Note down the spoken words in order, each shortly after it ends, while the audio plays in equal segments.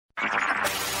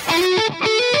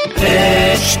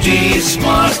HD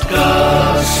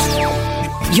Smartcast.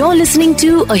 You're listening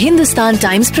to a Hindustan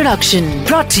Times production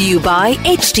brought to you by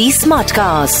HD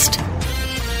Smartcast.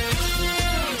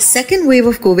 Second wave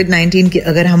of कोविड-19 की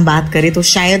अगर हम बात करें तो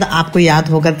शायद आपको याद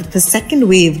होगा the second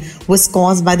wave was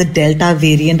caused by the delta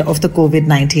variant of the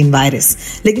covid virus.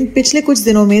 लेकिन पिछले कुछ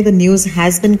दिनों में the news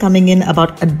has been coming in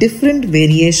about a different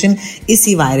variation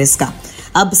इसी वायरस का.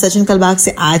 अब सचिन कलबाग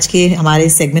से आज के हमारे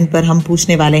सेगमेंट पर हम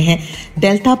पूछने वाले हैं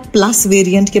डेल्टा प्लस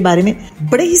वेरिएंट के बारे में.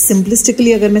 बड़े ही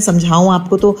सिंपलिस्टिकली अगर मैं समझाऊं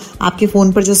आपको तो आपके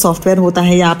फ़ोन पर जो सॉफ्टवेयर होता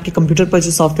है या आपके कंप्यूटर पर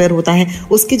जो सॉफ्टवेयर होता है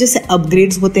उसके जैसे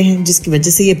अपग्रेड्स होते हैं जिसकी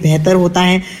वजह से ये बेहतर होता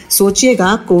है.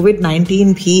 सोचिएगा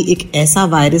कोविड-19 भी एक ऐसा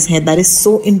वायरस है दैट इज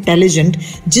सो इंटेलिजेंट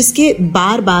जिसके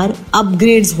बार बार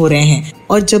अपग्रेड्स हो रहे हैं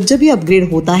और जब जब ये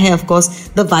अपग्रेड होता है of course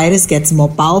the virus gets more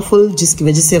powerful जिसकी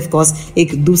वजह से ऑफ कोर्स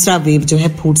एक दूसरा वेव जो है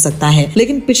फूट सकता है.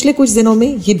 लेकिन पिछले कुछ दिनों में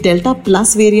ये डेल्टा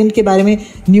प्लस वेरिएंट के बारे में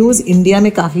न्यूज इंडिया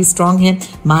में काफी स्ट्रांग है.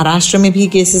 महाराष्ट्र में भी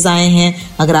केसेस आए हैं.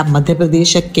 अगर आप मध्य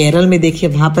प्रदेश या केरल में देखिए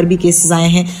वहां पर भी केसेस आए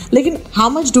हैं. लेकिन how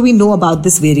much do we know about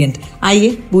this variant? आइए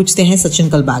पूछते हैं सचिन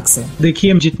कलबाग से.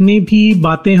 देखिए जितनी भी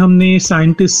बातें हमने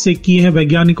साइंटिस्ट से की है,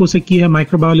 वैज्ञानिकों से की है,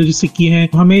 माइक्रोबायोलॉजी से की है,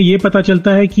 हमें ये पता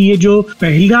चलता है कि ये जो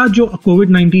पहला जो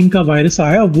कोविड-19 का वायरस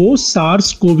आया वो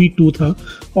SARS-CoV-2 था.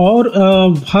 और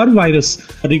हर virus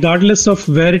regardless of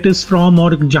where it is from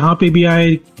और जहां पे भी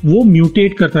आए वो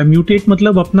म्यूटेट करता है. म्यूटेट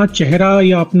मतलब अपना चेहरा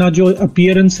या अपना जो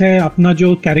अपीयरेंस है, अपना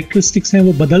जो कैरेक्टरिस्टिक्स हैं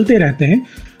वो बदलते रहते हैं.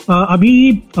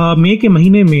 अभी मई के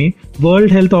महीने में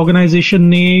वर्ल्ड हेल्थ ऑर्गेनाइजेशन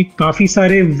ने काफी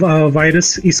सारे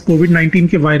वायरस इस कोविड-19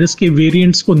 के वायरस के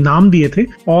वेरिएंट्स को नाम दिए थे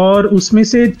और उसमें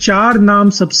से 4 नाम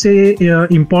सबसे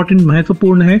इम्पोर्टेंट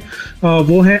महत्वपूर्ण है.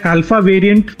 वो है अल्फा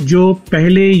वेरिएंट जो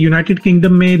पहले यूनाइटेड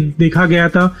किंगडम में देखा गया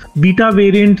था, बीटा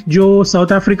वेरिएंट जो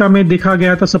साउथ अफ्रीका में देखा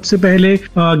गया था सबसे पहले,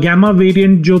 गैमा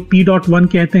वेरिएंट जो P.1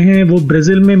 कहते हैं वो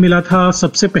ब्राजील में मिला था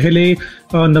सबसे पहले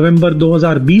नवंबर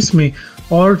 2020 में,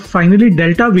 और फाइनली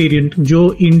डेल्टा वेरिएंट जो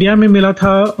इंडिया में मिला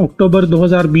था अक्टूबर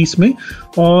 2020 में.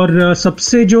 और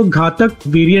सबसे जो घातक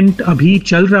वेरिएंट अभी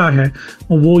चल रहा है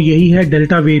वो यही है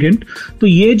डेल्टा वेरिएंट. तो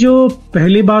ये जो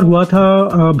पहली बार हुआ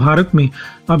था भारत में,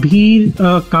 अभी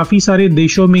काफी सारे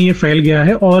देशों में ये फैल गया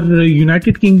है और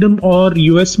यूनाइटेड किंगडम और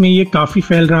यूएस में ये काफी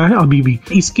फैल रहा है अभी भी.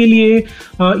 इसके लिए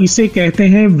इसे कहते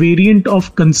हैं वेरिएंट ऑफ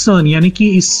कंसर्न, यानी कि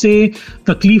इससे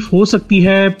तकलीफ हो सकती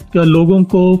है लोगों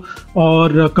को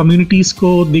और कम्युनिटीज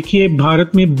को. देखिए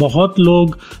भारत में बहुत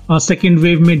लोग सेकेंड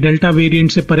वेव में डेल्टा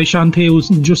वेरिएंट से परेशान थे.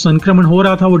 जो संक्रमण हो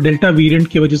रहा था वो डेल्टा वेरिएंट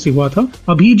की वजह से हुआ था.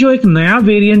 अभी जो एक नया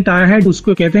वेरिएंट आया है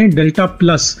उसको कहते हैं डेल्टा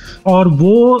प्लस और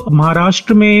वो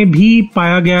महाराष्ट्र में भी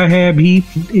पाया गया है. अभी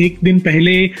एक दिन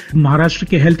पहले महाराष्ट्र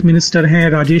के हेल्थ मिनिस्टर हैं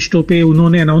राजेश टोपे,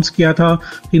 उन्होंने अनाउंस किया था.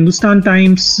 हिंदुस्तान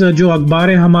टाइम्स जो अखबार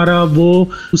है हमारा वो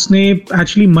उसने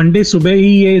एक्चुअली मंडे सुबह ही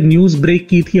ये न्यूज ब्रेक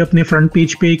की थी अपने फ्रंट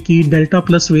पेज पे कि डेल्टा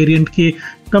प्लस वेरिएंट के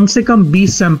कम से कम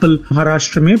 20 सैंपल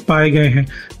महाराष्ट्र में पाए गए हैं.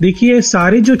 देखिए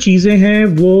सारी जो चीजें हैं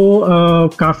वो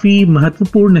काफी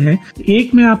महत्वपूर्ण है.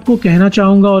 एक मैं आपको कहना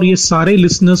चाहूंगा और ये सारे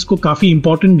लिसनर्स को काफी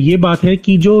इंपॉर्टेंट ये बात है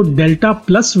कि जो डेल्टा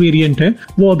प्लस वेरिएंट है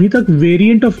वो अभी तक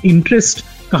वेरिएंट ऑफ इंटरेस्ट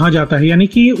कहा जाता है. यानी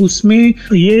कि उसमें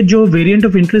ये जो वेरिएंट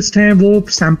ऑफ इंटरेस्ट हैं वो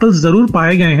सैंपल्स जरूर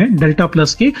पाए गए हैं डेल्टा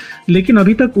प्लस के, लेकिन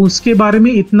अभी तक उसके बारे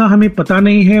में इतना हमें पता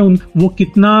नहीं है वो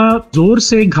कितना जोर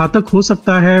से घातक हो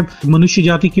सकता है मनुष्य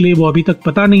जाति के लिए, वो अभी तक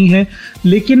पता नहीं है.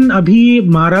 लेकिन अभी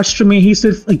महाराष्ट्र में ही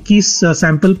सिर्फ 21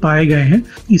 सैंपल पाए गए हैं.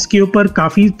 इसके ऊपर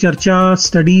काफी चर्चा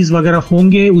स्टडीज वगैरह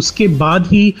होंगे, उसके बाद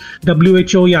ही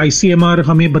WHO या ICMR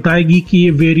हमें बताएगी कि ये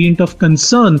वेरिएंट ऑफ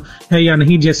कंसर्न है या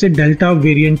नहीं, जैसे डेल्टा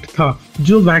वेरिएंट था.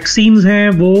 जो वैक्सीन्स हैं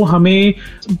वो हमें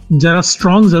जरा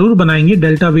स्ट्रांग जरूर बनाएंगे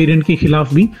डेल्टा वेरिएंट के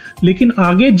खिलाफ भी, लेकिन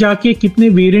आगे जाके कितने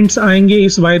वेरिएंट्स आएंगे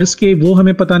इस वायरस के वो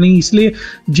हमें पता नहीं. इसलिए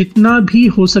जितना भी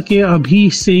हो सके अभी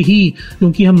से ही,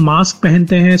 क्योंकि हम मास्क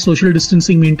पहनते हैं, सोशल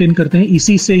डिस्टेंसिंग मेंटेन करते हैं,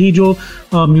 इसी से ही जो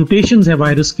म्यूटेशंस है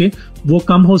वायरस के वो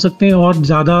कम हो सकते हैं और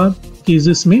ज्यादा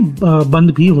केसेस में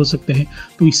बंद भी हो सकते हैं.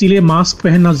 तो इसीलिए मास्क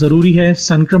पहनना जरूरी है.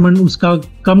 संक्रमण उसका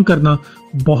कम करना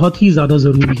बहुत ही ज्यादा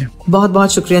जरूरी है. बहुत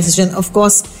बहुत शुक्रिया सचिन. ऑफ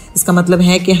कोर्स इसका मतलब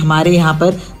है कि हमारे यहाँ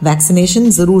पर वैक्सीनेशन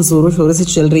जरूर जोरों शोरों से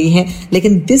चल रही है,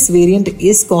 लेकिन this variant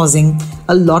is causing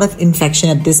a lot of infection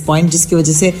at this point, जिसकी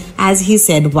वजह से as he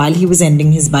said while he was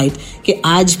ending his bite कि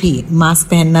आज भी मास्क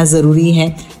पहनना जरूरी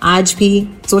है, आज भी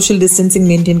सोशल डिस्टेंसिंग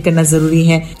मेंटेन करना जरूरी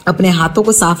है, अपने हाथों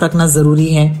को साफ रखना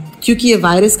जरूरी है, क्योंकि ये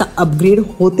वायरस का अपग्रेड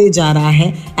होते जा रहा है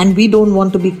and we don't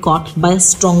want to be caught by a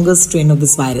stronger strain of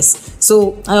this virus.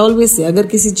 So I always say अगर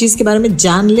किसी चीज के बारे में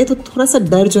जान ले तो थोड़ा सा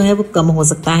डर जो है वो कम हो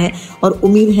सकता है और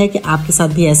उम्मीद है कि आपके साथ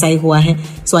भी ऐसा ही हुआ है.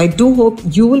 सो I do hope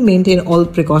you will maintain all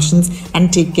precautions and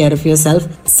take care of yourself.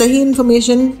 सही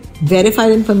इन्फॉर्मेशन,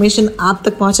 वेरीफाइड इन्फॉर्मेशन आप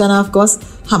तक पहुंचाना ऑफ कोर्स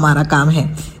हमारा काम है.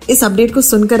 इस अपडेट को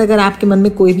सुनकर अगर आपके मन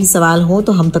में कोई भी सवाल हो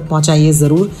तो हम तक पहुंचाइए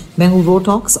जरूर. मैं हूँ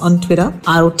Rotalks on Twitter,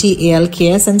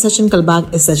 ROTALKS, and Sachin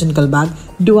Kalbag is Sachin Kalbag.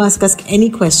 Do ask us any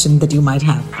question that you might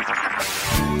have.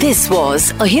 This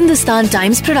was a Hindustan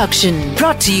Times production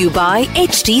brought to you by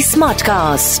HT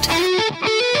Smartcast.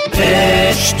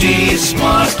 HT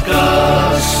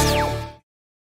Smartcast.